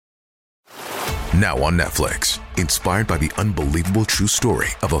Now on Netflix, inspired by the unbelievable true story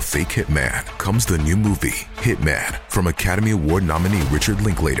of a fake hitman, comes the new movie, Hitman, from Academy Award nominee Richard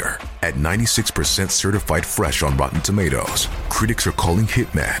Linklater. At 96% certified fresh on Rotten Tomatoes, critics are calling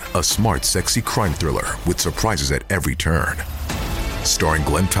Hitman a smart, sexy crime thriller with surprises at every turn. Starring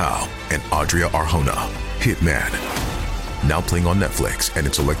Glenn Powell and Adria Arjona, Hitman. Now playing on Netflix and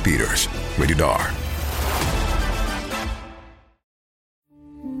in select theaters. Rated R.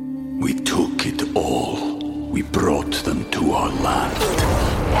 We took it all. We brought them to our land.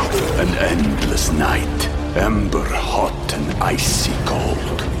 An endless night, ember hot and icy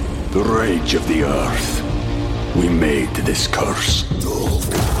cold. The rage of the earth. We made this curse.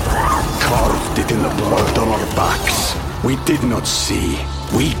 Carved it in the blood on our backs. We did not see.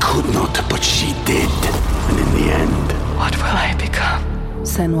 We could not, but she did. And in the end... What will I become?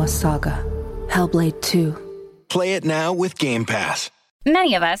 Senua's Saga. Hellblade 2. Play it now with Game Pass.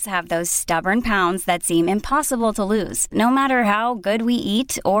 Many of us have those stubborn pounds that seem impossible to lose, no matter how good we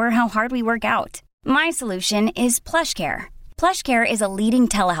eat or how hard we work out. My solution is PlushCare. PlushCare is a leading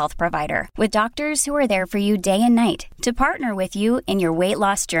telehealth provider with doctors who are there for you day and night to partner with you in your weight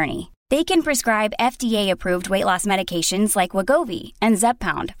loss journey. They can prescribe FDA-approved weight loss medications like Wegovy and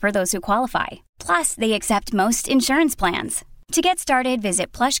Zepbound for those who qualify. Plus, they accept most insurance plans. To get started,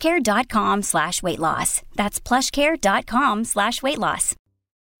 visit plushcare.com/weightloss. That's plushcare.com/weightloss.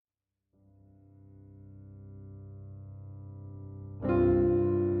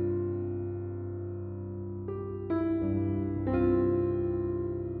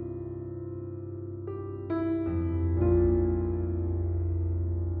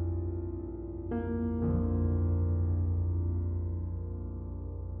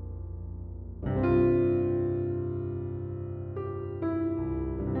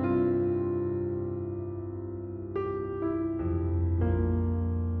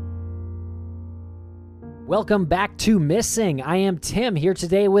 Welcome back to Missing. I am Tim, here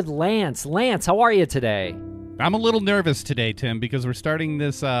today with Lance. Lance, how are you today? I'm a little nervous today, Tim, because we're starting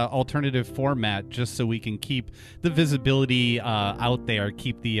this alternative format just so we can keep the visibility out there,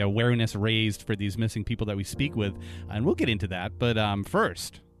 keep the awareness raised for these missing people that we speak with, and we'll get into that. But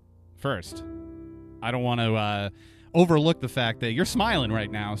first, I don't want to overlook the fact that you're smiling right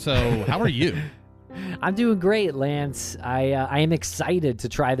now, so how are you? I'm doing great, Lance. I am excited to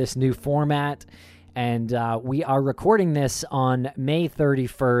try this new format. And we are recording this on May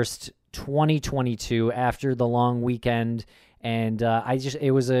 31st, 2022, after the long weekend. And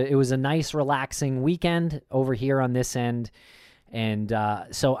it was a nice, relaxing weekend over here on this end. And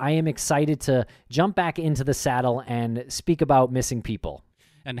so I am excited to jump back into the saddle and speak about missing people.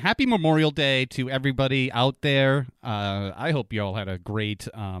 And happy Memorial Day to everybody out there. I hope you all had a great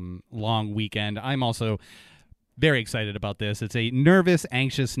long weekend. I'm also very excited about this. It's a nervous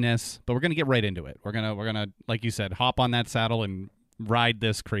anxiousness, but we're going to get right into it. We're gonna, like you said, hop on that saddle and ride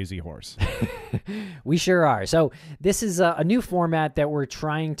this crazy horse. We sure are. So this is a new format that we're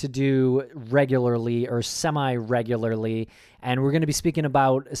trying to do regularly or semi-regularly, and we're going to be speaking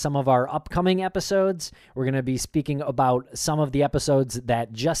about some of our upcoming episodes. We're going to be speaking about some of the episodes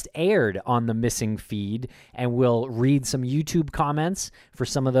that just aired on the Missing feed, and we'll read some YouTube comments for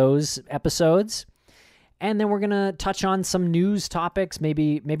some of those episodes. And then we're going to touch on some news topics,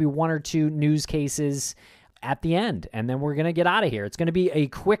 maybe one or two news cases at the end. And then we're going to get out of here. It's going to be a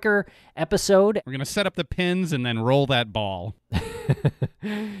quicker episode. We're going to set up the pins and then roll that ball.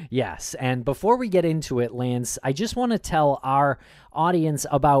 Yes. And before we get into it, Lance, I just want to tell our audience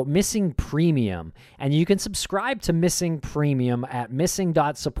about Missing Premium. And you can subscribe to Missing Premium at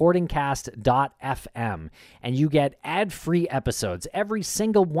missing.supportingcast.fm. And you get ad-free episodes. Every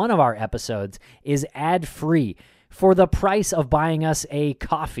single one of our episodes is ad-free. For the price of buying us a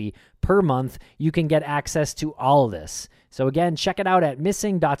coffee per month, you can get access to all of this. So again, check it out at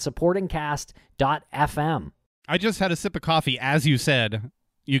missing.supportingcast.fm. I just had a sip of coffee. As you said,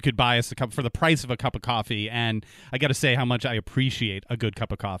 you could buy us a cup for the price of a cup of coffee, and I got to say how much I appreciate a good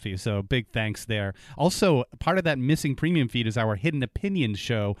cup of coffee, so big thanks there. Also, part of that Missing Premium feed is our Hidden Opinions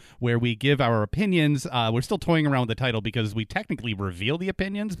show, where we give our opinions. We're still toying around with the title because we technically reveal the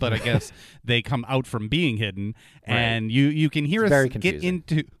opinions, but I guess they come out from being hidden, and right. you can hear us get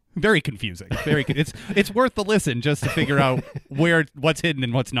into... Very confusing. It's worth the listen just to figure out what's hidden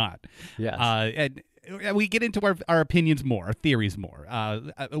and what's not. Yes. And we get into our opinions more, our theories more.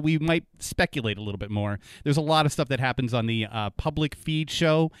 We might speculate a little bit more. There's a lot of stuff that happens on the public feed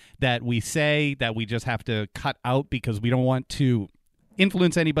show that we say that we just have to cut out because we don't want to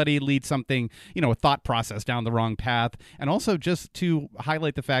influence anybody, lead something, a thought process down the wrong path, and also just to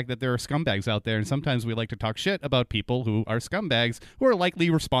highlight the fact that there are scumbags out there, and sometimes we like to talk shit about people who are scumbags who are likely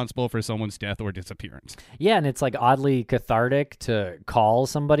responsible for someone's death or disappearance. Yeah, and it's like oddly cathartic to call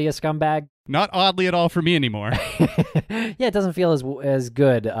somebody a scumbag. Not oddly at all for me anymore. Yeah, it doesn't feel as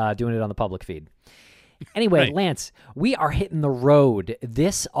good doing it on the public feed. Anyway, Right. Lance, we are hitting the road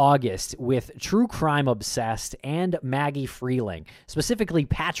this August with True Crime Obsessed and Maggie Freeling, specifically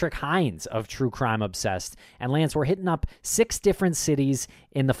Patrick Hines of True Crime Obsessed. And Lance, we're hitting up 6 different cities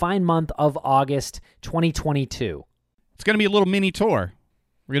in the fine month of August 2022. It's going to be a little mini tour.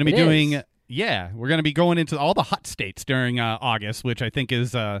 We're going to be It doing, is. we're going to be going into all the hot states during August, which I think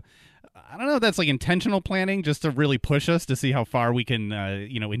is, I don't know if that's like intentional planning just to really push us to see how far we can,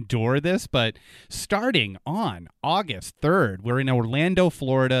 endure this. But starting on August 3rd, we're in Orlando,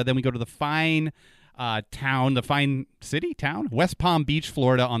 Florida. Then we go to the fine town, West Palm Beach,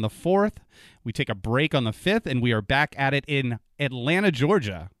 Florida on the 4th. We take a break on the 5th, and we are back at it in Atlanta,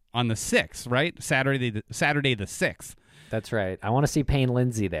 Georgia on the 6th, right? Saturday the 6th. That's right. I want to see Payne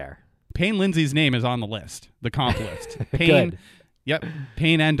Lindsay there. Payne Lindsay's name is on the list, the comp list. Payne, Good. Yep,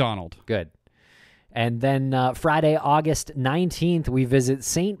 Payne and Donald. Good. And then Friday, August 19th, we visit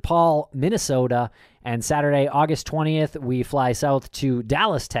St. Paul, Minnesota. And Saturday, August 20th, we fly south to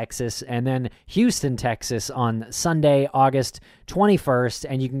Dallas, Texas, and then Houston, Texas on Sunday, August 21st.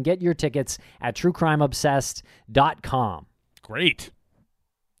 And you can get your tickets at truecrimeobsessed.com. Great.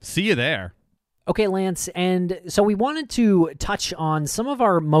 See you there. Okay, Lance, and so we wanted to touch on some of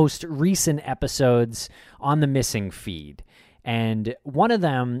our most recent episodes on the Missing feed. And one of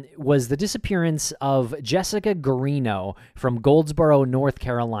them was the disappearance of Jessica Garino from Goldsboro, North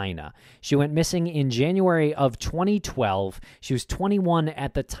Carolina. She went missing in January of 2012. She was 21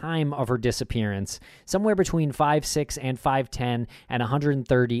 at the time of her disappearance, somewhere between 5'6" and 5'10", and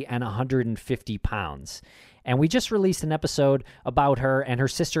 130 and 150 pounds. And we just released an episode about her, and her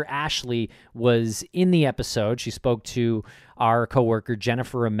sister Ashley was in the episode. She spoke to our coworker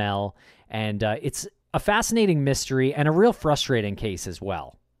Jennifer Amell, and it's a fascinating mystery and a real frustrating case as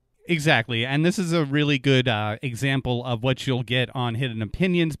well. Exactly. And this is a really good example of what you'll get on Hidden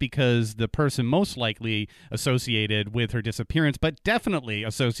Opinions, because the person most likely associated with her disappearance, but definitely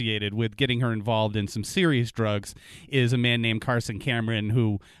associated with getting her involved in some serious drugs, is a man named Carson Cameron,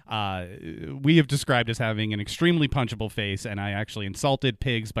 who we have described as having an extremely punchable face. And I actually insulted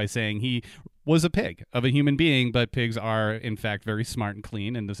pigs by saying he was a pig of a human being, but pigs are, in fact, very smart and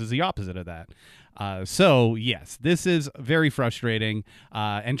clean, and this is the opposite of that. So, yes, this is very frustrating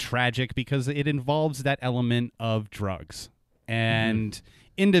and tragic because it involves that element of drugs and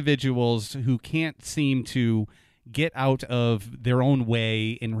individuals who can't seem to get out of their own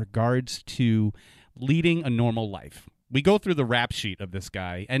way in regards to leading a normal life. We go through the rap sheet of this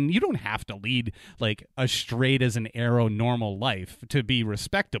guy, and you don't have to lead like a straight as an arrow normal life to be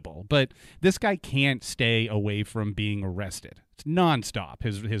respectable, but this guy can't stay away from being arrested. It's nonstop,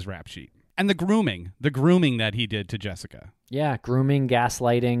 his rap sheet. And the grooming that he did to Jessica. Yeah, grooming,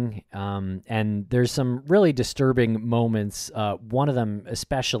 gaslighting, and there's some really disturbing moments. One of them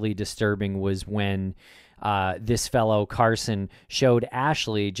especially disturbing was when this fellow, Carson, showed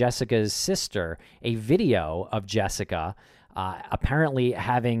Ashley, Jessica's sister, a video of Jessica apparently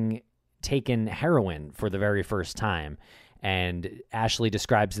having taken heroin for the very first time. And Ashley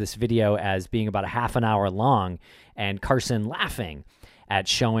describes this video as being about a half an hour long, and Carson laughing at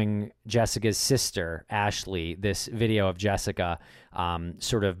showing Jessica's sister, Ashley, this video of Jessica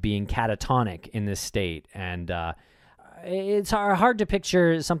sort of being catatonic in this state. And it's hard to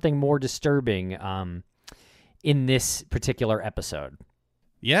picture something more disturbing in this particular episode.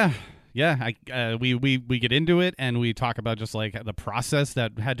 Yeah. We get into it, and we talk about just like the process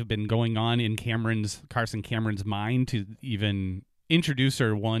that had to have been going on in Carson Cameron's mind to even introduce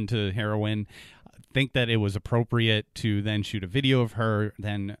her to heroin, think that it was appropriate to then shoot a video of her,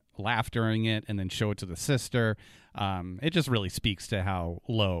 then laugh during it, and then show it to the sister. It just really speaks to how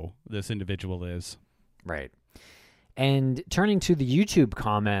low this individual is. Right. And turning to the YouTube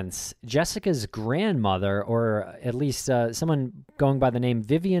comments, Jessica's grandmother, or at least someone going by the name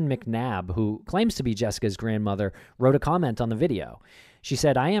Vivian McNabb, who claims to be Jessica's grandmother, wrote a comment on the video. She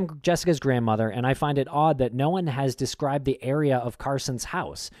said, "I am Jessica's grandmother, and I find it odd that no one has described the area of Carson's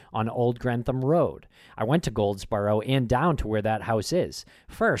house on Old Grantham Road. I went to Goldsboro and down to where that house is.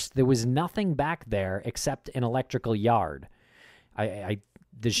 First, there was nothing back there except an electrical yard."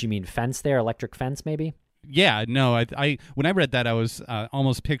 Does she mean fence there? Electric fence, maybe? Yeah, no, I when I read that, I was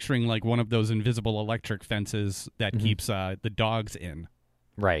almost picturing like one of those invisible electric fences that keeps the dogs in.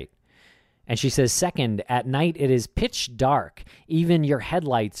 Right. And she says, second, at night it is pitch dark. Even your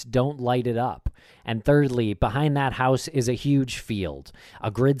headlights don't light it up. And thirdly, behind that house is a huge field.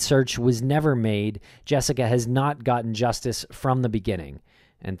 A grid search was never made. Jessica has not gotten justice from the beginning.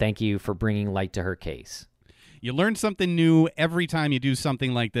 And thank you for bringing light to her case. You learn something new every time you do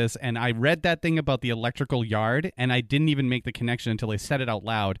something like this, and I read that thing about the electrical yard, and I didn't even make the connection until I said it out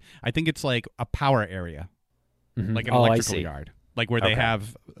loud. I think it's like a power area, like an electrical yard, like where they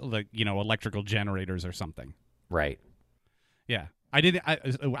have, like, you know, electrical generators or something. Right. Yeah.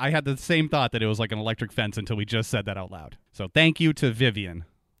 I had the same thought that it was like an electric fence until we just said that out loud. So thank you to Vivian.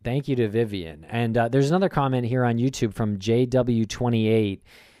 Thank you to Vivian. And there's another comment here on YouTube from JW28.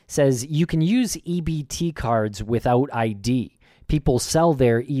 Says, you can use EBT cards without ID. People sell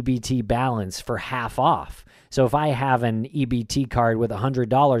their EBT balance for half off. So if I have an EBT card with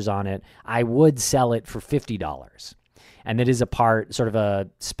 $100 on it, I would sell it for $50. And that is a part, sort of a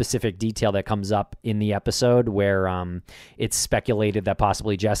specific detail that comes up in the episode where it's speculated that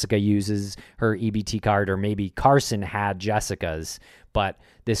possibly Jessica uses her EBT card, or maybe Carson had Jessica's. But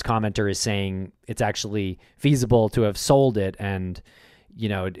this commenter is saying it's actually feasible to have sold it, and you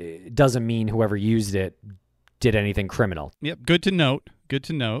know, it doesn't mean whoever used it did anything criminal. Yep, good to note. Good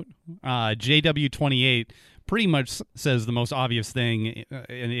to note. JW28 pretty much says the most obvious thing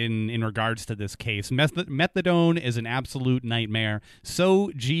in regards to this case. Methadone is an absolute nightmare. So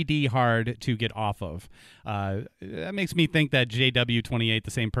GD hard to get off of. That makes me think that JW28, the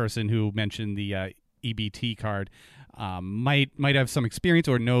same person who mentioned the EBT card, might have some experience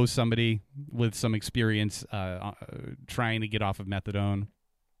or knows somebody with some experience trying to get off of methadone,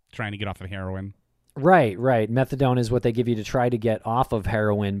 trying to get off of heroin. Right. Methadone is what they give you to try to get off of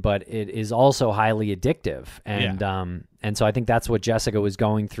heroin, but it is also highly addictive. And so I think that's what Jessica was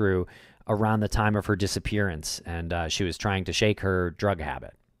going through around the time of her disappearance, and she was trying to shake her drug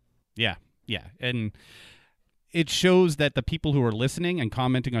habit. Yeah. And it shows that the people who are listening and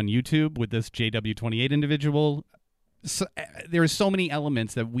commenting on YouTube with this JW28 individual, there are so many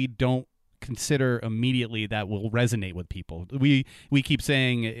elements that we don't consider immediately that will resonate with people. We keep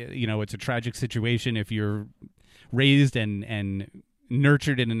saying, you know, it's a tragic situation if you're raised and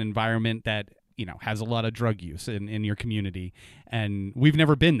nurtured in an environment that, you know, has a lot of drug use in your community, and we've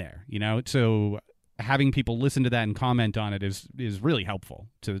never been there, you know. So having people listen to that and comment on it is really helpful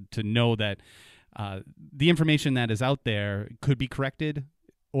to know that the information that is out there could be corrected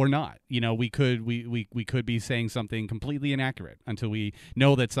or not. You know, we could be saying something completely inaccurate until we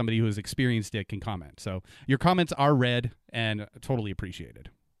know that somebody who has experienced it can comment. So your comments are read and totally appreciated.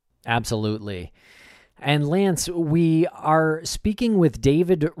 Absolutely. And Lance, we are speaking with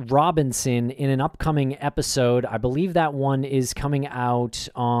David Robinson in an upcoming episode. I believe that one is coming out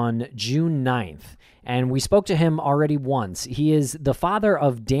on June 9th. And we spoke to him already once. He is the father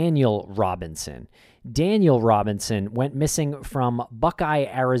of Daniel Robinson. Daniel Robinson went missing from Buckeye,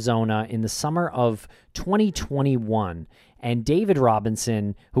 Arizona in the summer of 2021. And David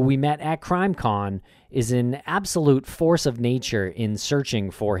Robinson, who we met at CrimeCon, is an absolute force of nature in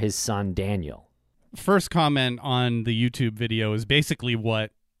searching for his son, Daniel. First comment on the YouTube video is basically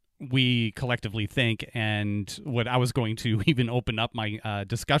what we collectively think, and what I was going to even open up my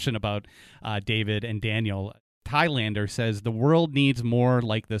discussion about David and Daniel. Thailander says, the world needs more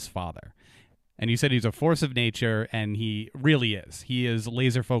like this father. And you said he's a force of nature, and he really is. He is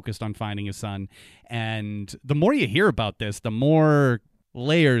laser focused on finding his son. And the more you hear about this, the more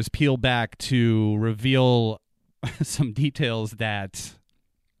layers peel back to reveal some details that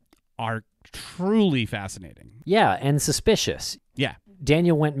are truly fascinating. Yeah, and suspicious. Yeah.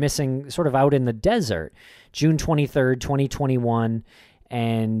 Daniel went missing sort of out in the desert, June 23rd, 2021,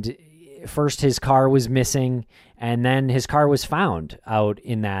 and first his car was missing, and then his car was found out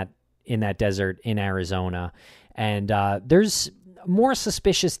in that desert in Arizona. And there's more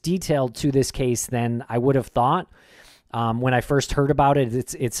suspicious detail to this case than I would have thought. When I first heard about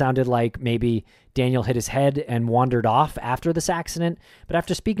it, it sounded like maybe Daniel hit his head and wandered off after this accident. But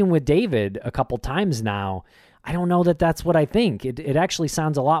after speaking with David a couple times now, I don't know that that's what I think. It actually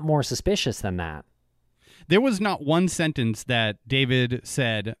sounds a lot more suspicious than that. There was not one sentence that David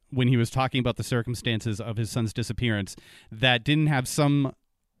said when he was talking about the circumstances of his son's disappearance that didn't have some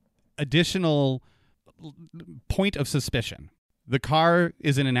additional point of suspicion. The car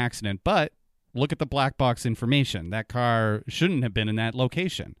is in an accident, but look at the black box information. That car shouldn't have been in that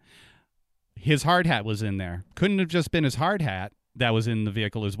location. His hard hat was in there. Couldn't have just been his hard hat that was in the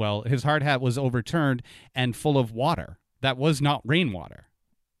vehicle as well. His hard hat was overturned and full of water. That was not rainwater.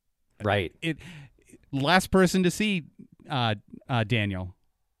 Right. Last person to see Daniel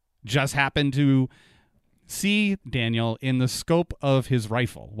just happened to see Daniel in the scope of his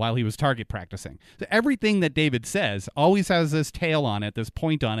rifle while he was target practicing. So everything that David says always has this tail on it, this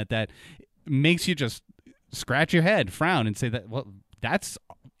point on it that makes you just scratch your head, frown, and say that, well, that's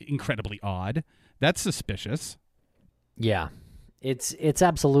incredibly odd. That's suspicious. Yeah. It's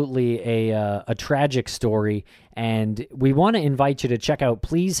absolutely a tragic story, and we want to invite you to check out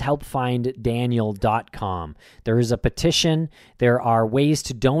pleasehelpfinddaniel.com. There is a petition. There are ways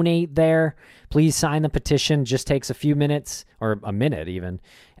to donate there. Please sign the petition. Just takes a few minutes, or a minute even,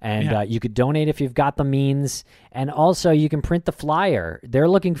 and you could donate if you've got the means. And also, you can print the flyer. They're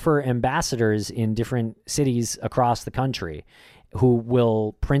looking for ambassadors in different cities across the country who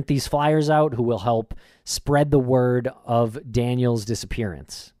will print these flyers out, who will help spread the word of Daniel's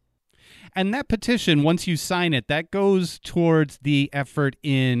disappearance. And that petition, once you sign it, that goes towards the effort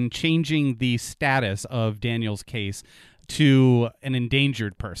in changing the status of Daniel's case to an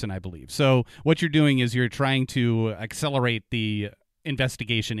endangered person, I believe. So what you're doing is you're trying to accelerate the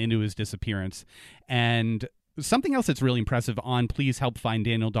investigation into his disappearance. And something else that's really impressive on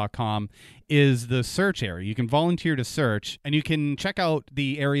pleasehelpfinddaniel.com is the search area. You can volunteer to search, and you can check out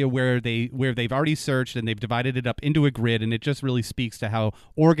the area where they've already searched, and they've divided it up into a grid, and it just really speaks to how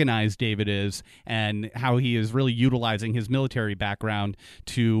organized David is and how he is really utilizing his military background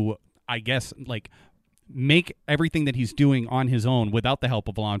to, I guess, like, make everything that he's doing on his own without the help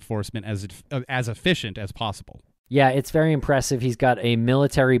of law enforcement as efficient as possible. Yeah, it's very impressive. He's got a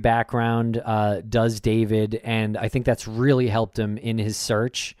military background, does David, and I think that's really helped him in his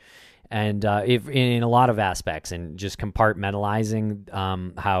search, and in a lot of aspects, and just compartmentalizing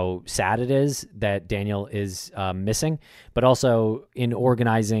how sad it is that Daniel is missing, but also in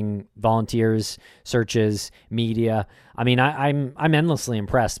organizing volunteers, searches, media. I mean, I'm endlessly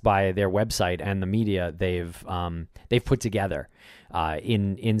impressed by their website and the media they've put together.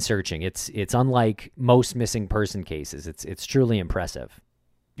 In searching. It's unlike most missing person cases. It's truly impressive.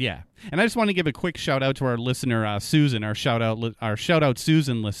 Yeah. And I just want to give a quick shout out to our listener, Susan, our shout out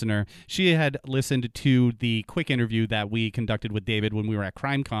Susan listener. She had listened to the quick interview that we conducted with David when we were at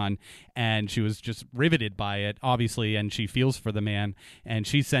CrimeCon, and she was just riveted by it, obviously, and she feels for the man. And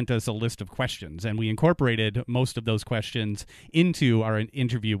she sent us a list of questions, and we incorporated most of those questions into our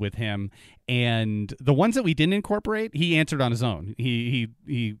interview with him. And the ones that we didn't incorporate, he answered on his own. He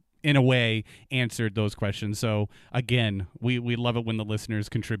in a way, answered those questions. So, again, we love it when the listeners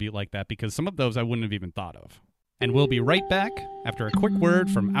contribute like that, because some of those I wouldn't have even thought of. And we'll be right back after a quick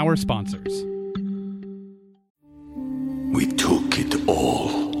word from our sponsors. We took it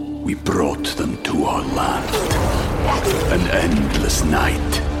all. We brought them to our land. An endless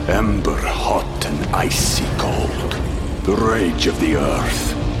night, ember hot and icy cold. The rage of the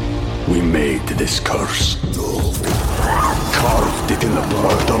earth. We made this curse. Carved it in the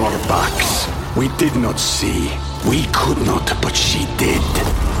blood on our backs. We did not see. We could not, but she did.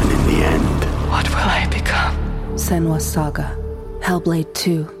 And in the end... What will I become? Senua's Saga. Hellblade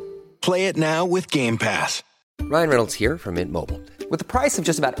 2. Play it now with Game Pass. Ryan Reynolds here from Mint Mobile. With the price of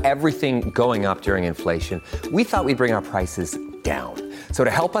just about everything going up during inflation, we thought we'd bring our prices down. So to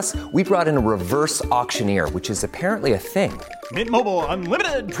help us, we brought in a reverse auctioneer, which is apparently a thing. Mint Mobile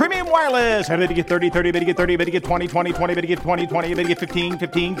Unlimited Premium Wireless. How to get 30, 30, bit to get 30, bit to get 20, 20, 20, bit to get 20, 20, bit to get 15,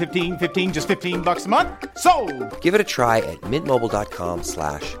 15, 15, 15, just $15 a month? Sold! Give it a try at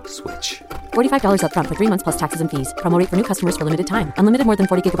mintmobile.com/switch. $45 up front for 3 months plus taxes and fees. Promo rate for new customers for limited time. Unlimited more than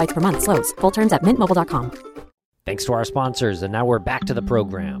 40 gigabytes per month. Slows full terms at mintmobile.com. Thanks to our sponsors, and now we're back to the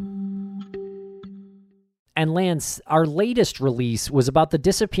program. And Lance, our latest release was about the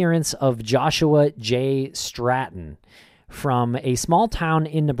disappearance of Joshua J. Stratton from a small town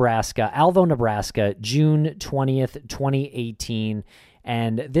in Nebraska, Alvo, Nebraska, June 20th, 2018.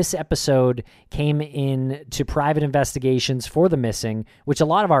 And this episode came in to private investigations for the missing, which a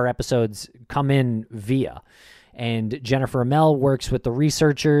lot of our episodes come in via. And Jennifer Amell works with the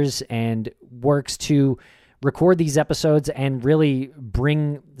researchers and works to record these episodes and really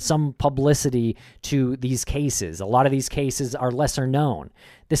bring some publicity to these cases. A lot of these cases are lesser known.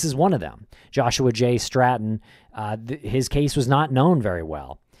 This is one of them. Joshua J. Stratton, his case was not known very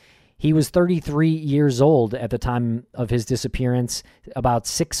well. He was 33 years old at the time of his disappearance, about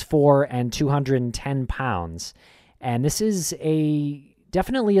 6'4" and 210 pounds. And this is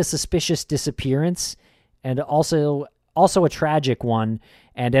definitely a suspicious disappearance, and also a tragic one.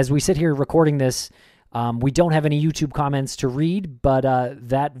 And as we sit here recording this, we don't have any YouTube comments to read, but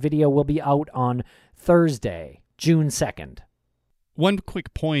that video will be out on Thursday, June 2nd. One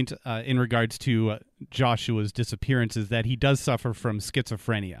quick point in regards to Joshua's disappearance is that he does suffer from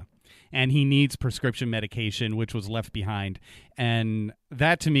schizophrenia, and he needs prescription medication, which was left behind. And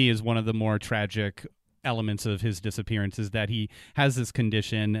that, to me, is one of the more tragic elements of his disappearance is that he has this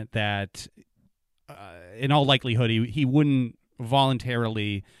condition that in all likelihood he wouldn't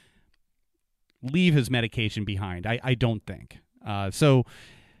voluntarily leave his medication behind. I don't think. So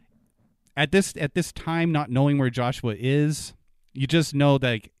at this time, not knowing where Joshua is, you just know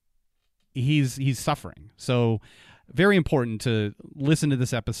that he's suffering. So very important to listen to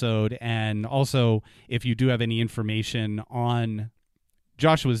this episode. And also, if you do have any information on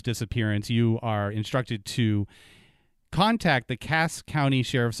Joshua's disappearance, you are instructed to contact the Cass County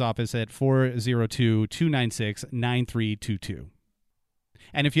Sheriff's Office at 402-296-9322.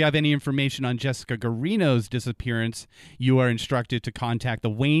 And if you have any information on Jessica Garino's disappearance, you are instructed to contact the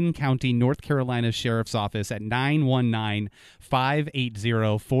Wayne County, North Carolina Sheriff's Office at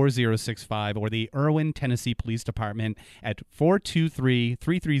 919-580-4065 or the Irwin, Tennessee Police Department at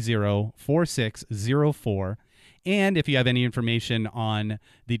 423-330-4604. And if you have any information on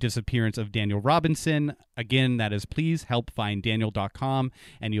the disappearance of Daniel Robinson, again, that is pleasehelpfinddaniel.com,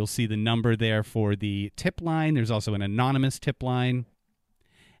 and you'll see the number there for the tip line. There's also an anonymous tip line,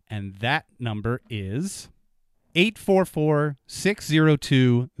 and that number is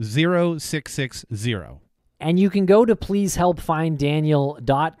 844-602-0660. And you can go to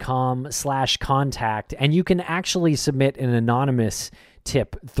pleasehelpfinddaniel.com/contact, and you can actually submit an anonymous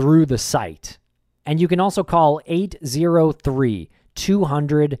tip through the site. And you can also call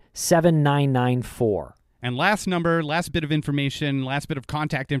 803-200-7994. And last bit of information, last bit of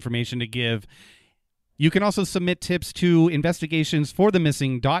contact information to give. You can also submit tips to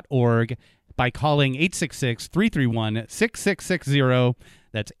investigationsforthemissing.org by calling 866-331-6660.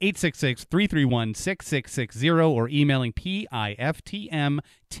 That's 866-331-6660 or emailing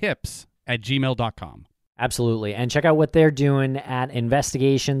PIFTM-tips@gmail.com. Absolutely. And check out what they're doing at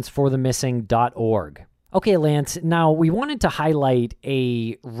investigationsforthemissing.org. Okay, Lance, now we wanted to highlight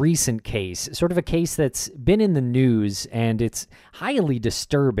a recent case, sort of a case that's been in the news, and it's highly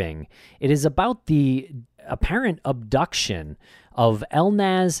disturbing. It is about the apparent abduction of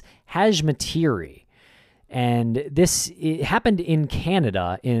Elnaz Hajmatiri. And it happened in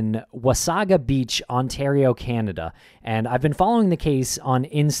Canada, in Wasaga Beach, Ontario, Canada. And I've been following the case on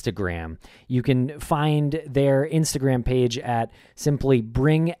Instagram. You can find their Instagram page at simply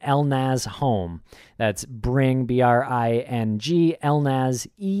Bring Elnaz Home. That's Bring, B-R-I-N-G, Elnaz,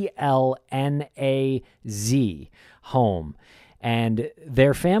 E-L-N-A-Z, Home. And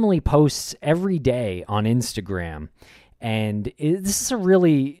their family posts every day on Instagram. And this is a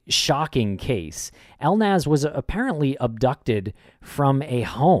really shocking case. Elnaz was apparently abducted from a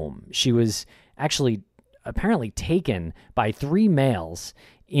home. She was actually apparently taken by 3 males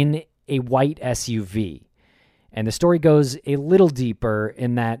in a white SUV. And the story goes a little deeper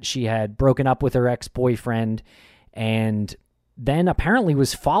in that she had broken up with her ex-boyfriend and then apparently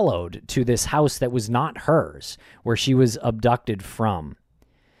was followed to this house that was not hers, where she was abducted from.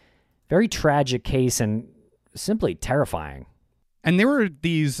 Very tragic case and simply terrifying. And there were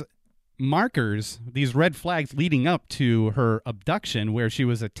these markers, these red flags leading up to her abduction where she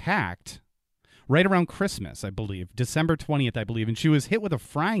was attacked right around Christmas, I believe, December 20th, I believe, and she was hit with a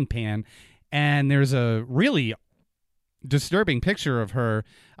frying pan, and there's a really disturbing picture of her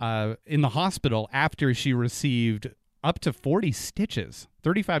in the hospital after she received up to 40 stitches,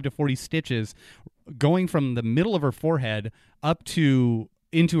 35 to 40 stitches, going from the middle of her forehead up to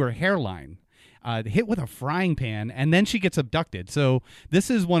into her hairline. Hit with a frying pan, and then she gets abducted. So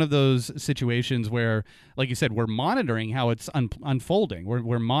this is one of those situations where, like you said, we're monitoring how it's unfolding.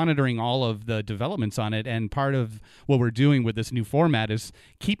 We're monitoring all of the developments on it, and part of what we're doing with this new format is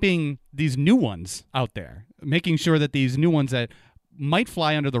keeping these new ones out there, making sure that these new ones that might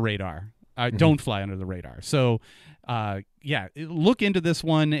fly under the radar don't fly under the radar. So look into this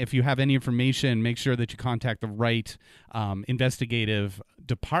one. If you have any information, make sure that you contact the right investigative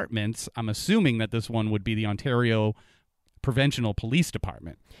departments. I'm assuming that this one would be the Ontario Provincial Police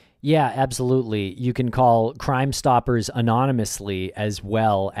Department. Yeah, absolutely. You can call Crime Stoppers anonymously as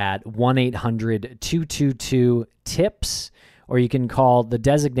well at 1-800-222-TIPS, or you can call the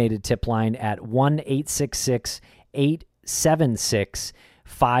designated tip line at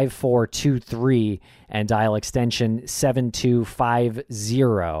 1-866-876-5423 and dial extension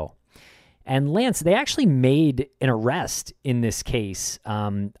 7250. And Lance, they actually made an arrest in this case,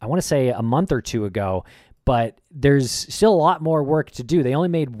 I want to say a month or two ago, but there's still a lot more work to do. They only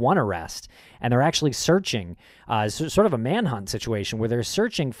made one arrest, and they're actually searching, sort of a manhunt situation where they're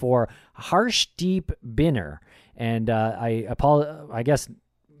searching for Harshdeep Binner. And I guess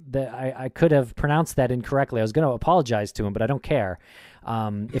that I could have pronounced that incorrectly. I was going to apologize to him, but I don't care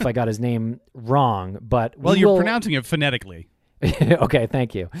if I got his name wrong. But you're pronouncing it phonetically. Okay,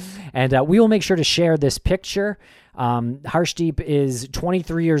 thank you. And we will make sure to share this picture. Harshdeep is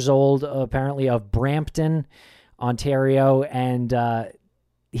 23 years old, apparently of Brampton, Ontario, and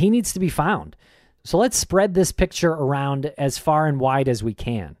he needs to be found. So let's spread this picture around as far and wide as we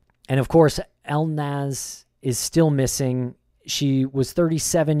can. And of course, Elnaz is still missing. She was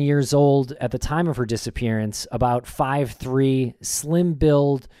 37 years old at the time of her disappearance, about 5'3", slim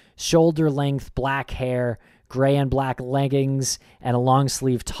build, shoulder length black hair, gray and black leggings, and a long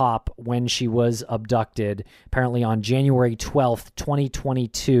sleeve top when she was abducted, apparently on January 12th,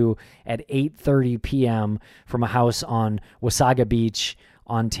 2022 at 8:30 p.m. from a house on Wasaga Beach,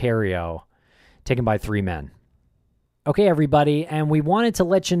 Ontario, taken by 3 men. Okay, everybody, and we wanted to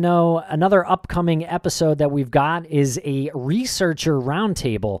let you know another upcoming episode that we've got is a researcher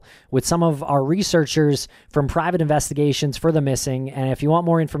roundtable with some of our researchers from Private Investigations for the Missing. And if you want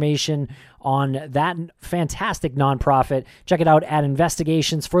more information on that fantastic nonprofit, check it out at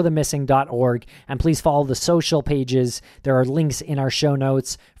investigationsforthemissing.org. And please follow the social pages. There are links in our show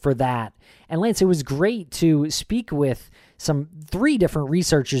notes for that. And Lance, it was great to speak with 3 different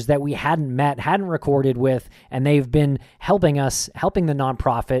researchers that we hadn't met, hadn't recorded with, and they've been helping the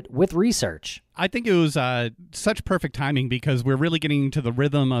nonprofit with research. I think it was such perfect timing because we're really getting into the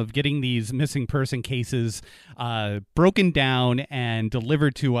rhythm of getting these missing person cases broken down and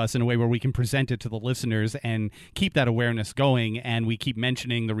delivered to us in a way where we can present it to the listeners and keep that awareness going. And we keep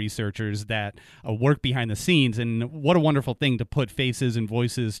mentioning the researchers that work behind the scenes. And what a wonderful thing to put faces and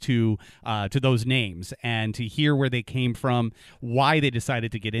voices to those names and to hear where they came from, why they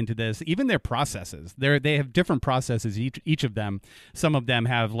decided to get into this, even their processes. They have different processes, each of them. Some of them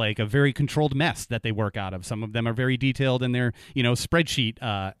have like a very controlled mess that they work out of. Some of them are very detailed and they're, spreadsheet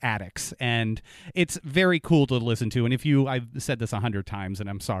addicts. And it's very cool to listen to. And I've said this 100 times and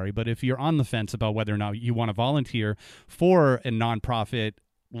I'm sorry, but if you're on the fence about whether or not you want to volunteer for a nonprofit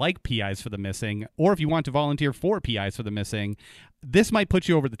like PIs for the Missing, or if you want to volunteer for PIs for the Missing, this might put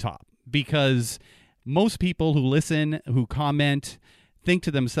you over the top because most people who listen, who comment, think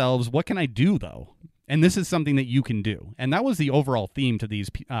to themselves, what can I do though? And this is something that you can do. And that was the overall theme to these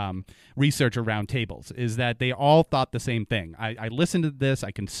researcher roundtables, is that they all thought the same thing. I listen to this,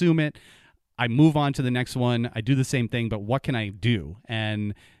 I consume it, I move on to the next one, I do the same thing, but what can I do?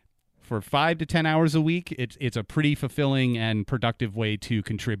 And for 5 to 10 hours a week, it's a pretty fulfilling and productive way to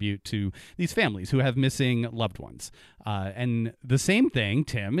contribute to these families who have missing loved ones. And the same thing,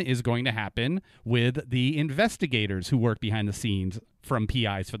 Tim, is going to happen with the investigators who work behind the scenes from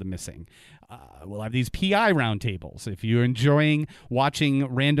PIs for the Missing. We'll have these PI roundtables. If you're enjoying watching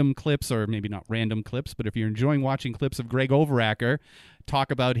random clips, or maybe not random clips, but if you're enjoying watching clips of Greg Overacker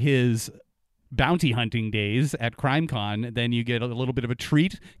talk about his bounty hunting days at CrimeCon, then you get a little bit of a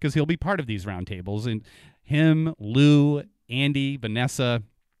treat because he'll be part of these roundtables. And him, Lou, Andy, Vanessa,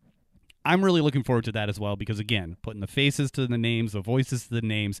 I'm really looking forward to that as well because, again, putting the faces to the names, the voices to the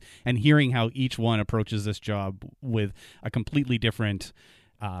names, and hearing how each one approaches this job with a completely different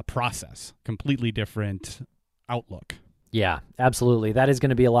process, completely different outlook. Yeah, absolutely. That is going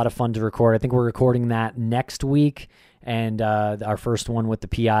to be a lot of fun to record. I think we're recording that next week, and our first one with the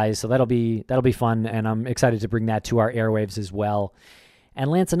PIs. So that'll be fun, and I'm excited to bring that to our airwaves as well. And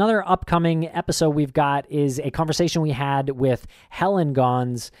Lance, another upcoming episode we've got is a conversation we had with Helen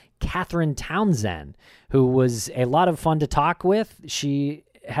Gaughan's Catherine Townsend, who was a lot of fun to talk with. She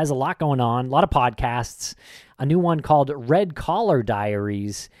has a lot going on, a lot of podcasts, a new one called Red Collar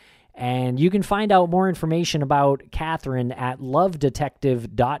Diaries. And you can find out more information about Catherine at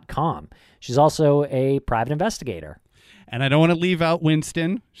lovedetective.com. She's also a private investigator. And I don't want to leave out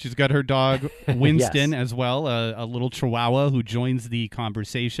Winston. She's got her dog, Winston, Yes. as well, a little chihuahua who joins the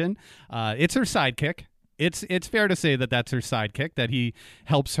conversation. It's her sidekick. It's fair to say that that's her sidekick, that he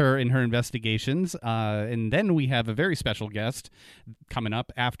helps her in her investigations. And then we have a very special guest coming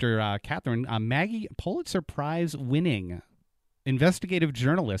up after Catherine, Maggie Pulitzer Prize winning investigative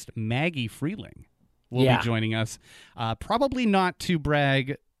journalist Maggie Freeling will be joining us. Probably not to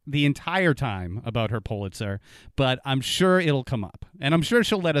brag the entire time about her Pulitzer, but I'm sure it'll come up. And I'm sure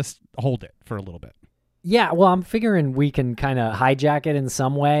she'll let us hold it for a little bit. Yeah, well, I'm figuring we can kind of hijack it in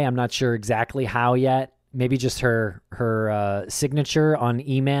some way. I'm not sure exactly how yet. Maybe just her signature on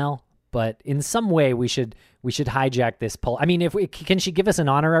email, but in some way we should hijack this poll. I mean, can she give us an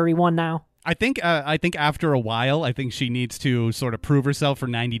honorary one now? I think after a while, I think she needs to sort of prove herself for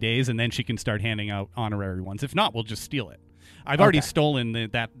 90 days, and then she can start handing out honorary ones. If not, we'll just steal it. I've already stolen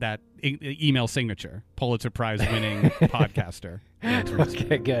that email signature, Pulitzer Prize winning podcaster.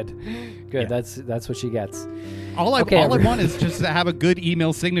 Okay, good. Yeah. That's what she gets. All I want is just to have a good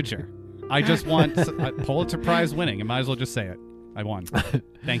email signature. I just want Pulitzer Prize winning. I might as well just say it. I won.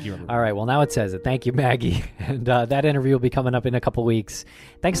 Thank you, everyone. All right, well, now it says it. Thank you, Maggie. And that interview will be coming up in a couple weeks.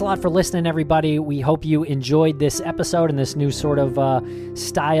 Thanks a lot for listening, everybody. We hope you enjoyed this episode and this new sort of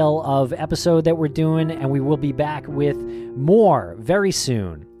style of episode that we're doing, and we will be back with more very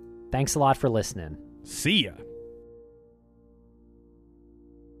soon. Thanks a lot for listening. See ya.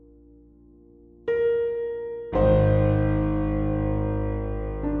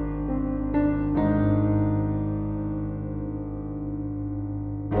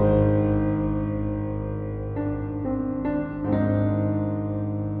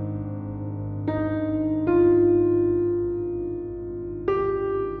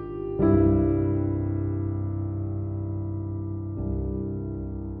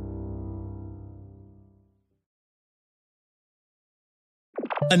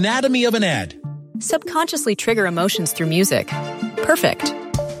 Anatomy of an ad. Subconsciously trigger emotions through music. Perfect.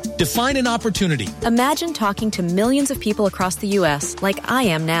 Define an opportunity. Imagine talking to millions of people across the U.S. like I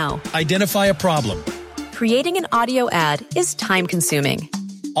am now. Identify a problem. Creating an audio ad is time-consuming.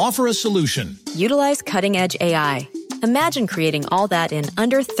 Offer a solution. Utilize cutting-edge AI. Imagine creating all that in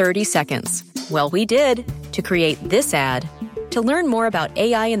under 30 seconds. Well, we did to create this ad. To learn more about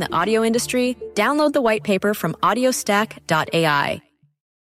AI in the audio industry, download the white paper from audiostack.ai.